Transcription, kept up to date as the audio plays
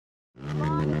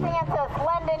audiences,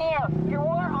 lend an ear. Your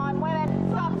war on women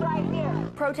stops right here.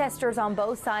 Protesters on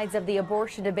both sides of the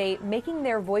abortion debate making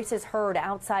their voices heard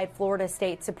outside Florida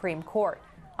State Supreme Court.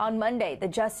 On Monday, the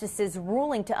justices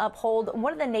ruling to uphold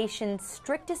one of the nation's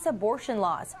strictest abortion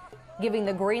laws, giving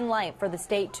the green light for the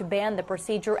state to ban the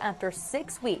procedure after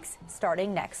 6 weeks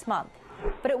starting next month.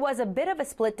 But it was a bit of a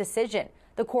split decision.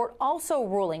 The court also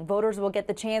ruling voters will get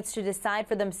the chance to decide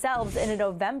for themselves in a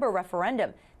November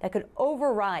referendum that could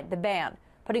override the ban,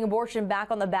 putting abortion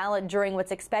back on the ballot during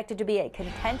what's expected to be a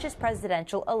contentious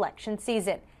presidential election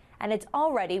season. And it's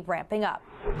already ramping up.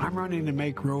 I'm running to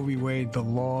make Roe v. Wade the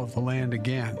law of the land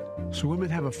again, so women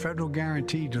have a federal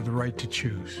guarantee to the right to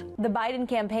choose. The Biden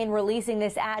campaign releasing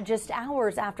this ad just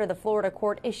hours after the Florida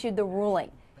court issued the ruling.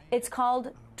 It's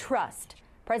called Trust.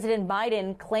 President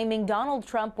Biden claiming Donald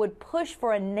Trump would push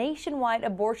for a nationwide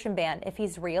abortion ban if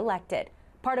he's reelected,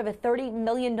 part of a $30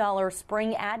 million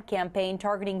spring ad campaign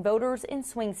targeting voters in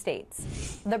swing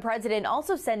states. The president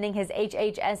also sending his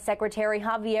HHS Secretary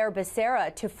Javier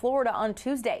Becerra to Florida on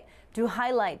Tuesday to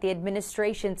highlight the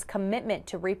administration's commitment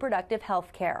to reproductive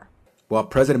health care. While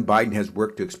President Biden has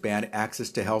worked to expand access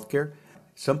to health care,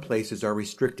 some places are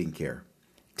restricting care,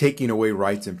 taking away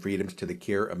rights and freedoms to the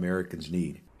care Americans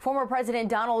need. Former President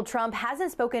Donald Trump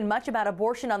hasn't spoken much about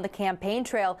abortion on the campaign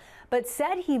trail, but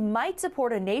said he might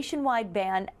support a nationwide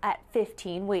ban at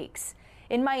 15 weeks.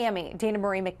 In Miami, Dana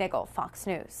Marie McNichol, Fox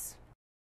News.